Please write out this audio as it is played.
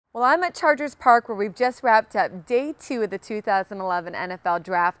Well, I'm at Chargers Park where we've just wrapped up day 2 of the 2011 NFL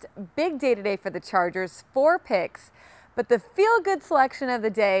Draft. Big day today for the Chargers, 4 picks. But the feel-good selection of the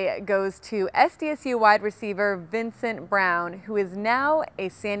day goes to SDSU wide receiver Vincent Brown, who is now a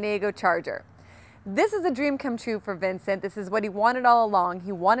San Diego Charger. This is a dream come true for Vincent. This is what he wanted all along.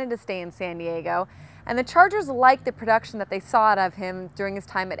 He wanted to stay in San Diego. And the Chargers liked the production that they saw out of him during his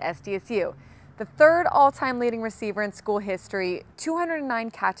time at SDSU. The third all-time leading receiver in school history,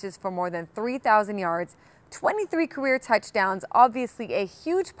 209 catches for more than 3,000 yards, 23 career touchdowns, obviously a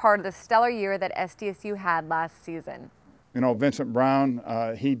huge part of the stellar year that SDSU had last season. You know, Vincent Brown,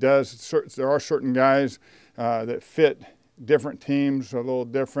 there are certain guys that fit different teams a little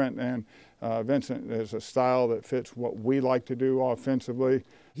different, and Vincent is a style that fits what we like to do offensively.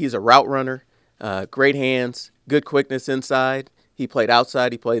 He's a route runner, great hands, good quickness inside. He played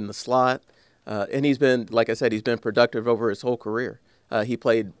outside, he played in the slot. And he's been, like I said, he's been productive over his whole career. He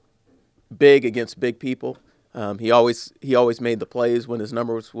played big against big people. He always made the plays when his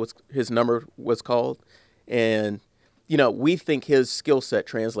number was called. And you know, we think his skill set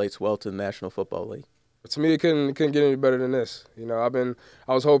translates well to the National Football League. To me, it couldn't get any better than this. You know,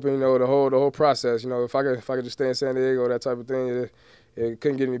 I was hoping, you know, the whole process. You know, if I could just stay in San Diego, that type of thing, it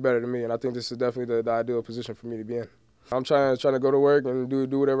couldn't get any better than me. And I think this is definitely the ideal position for me to be in. I'm trying to go to work and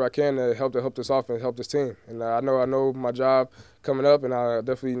do whatever I can to help this offense, help this team. And I know my job coming up, and I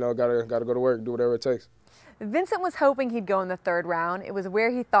definitely gotta go to work, do whatever it takes. Vincent was hoping he'd go in the 3rd round. It was where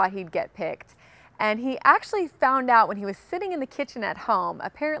he thought he'd get picked. And he actually found out when he was sitting in the kitchen at home.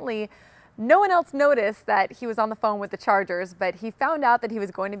 Apparently, no one else noticed that he was on the phone with the Chargers, but he found out that he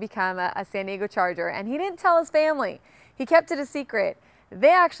was going to become a San Diego Charger, and he didn't tell his family. He kept it a secret. They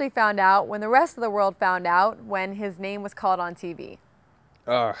actually found out when the rest of the world found out when his name was called on TV.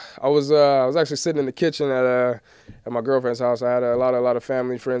 I was actually sitting in the kitchen at my girlfriend's house. I had a lot of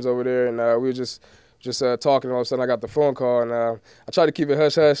family friends over there, and we were just talking. And all of a sudden, I got the phone call, and I tried to keep it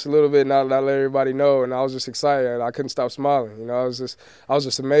hush hush a little bit, not let everybody know. And I was just excited, and I couldn't stop smiling. You know, I was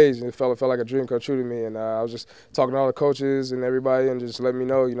just amazed. It felt like a dream come true to me. And I was just talking to all the coaches and everybody, and just letting me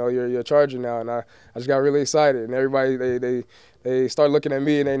know, you know, you're a Charger now. And I just got really excited. And everybody they started looking at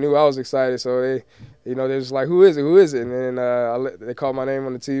me, and they knew I was excited. So they're just like, who is it? And then they called my name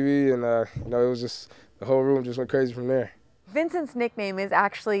on the TV, and you know, it was just the whole room just went crazy from there. Vincent's nickname is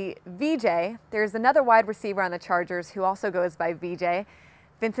actually VJ. There's another wide receiver on the Chargers who also goes by VJ,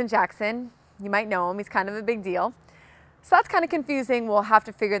 Vincent Jackson. You might know him. He's kind of a big deal. So that's kind of confusing. We'll have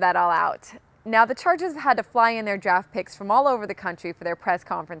to figure that all out. Now, the Chargers have had to fly in their draft picks from all over the country for their press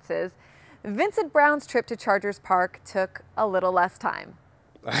conferences. Vincent Brown's trip to Chargers Park took a little less time.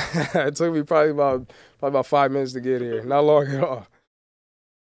 It took me probably about 5 minutes to get here. Not long at all.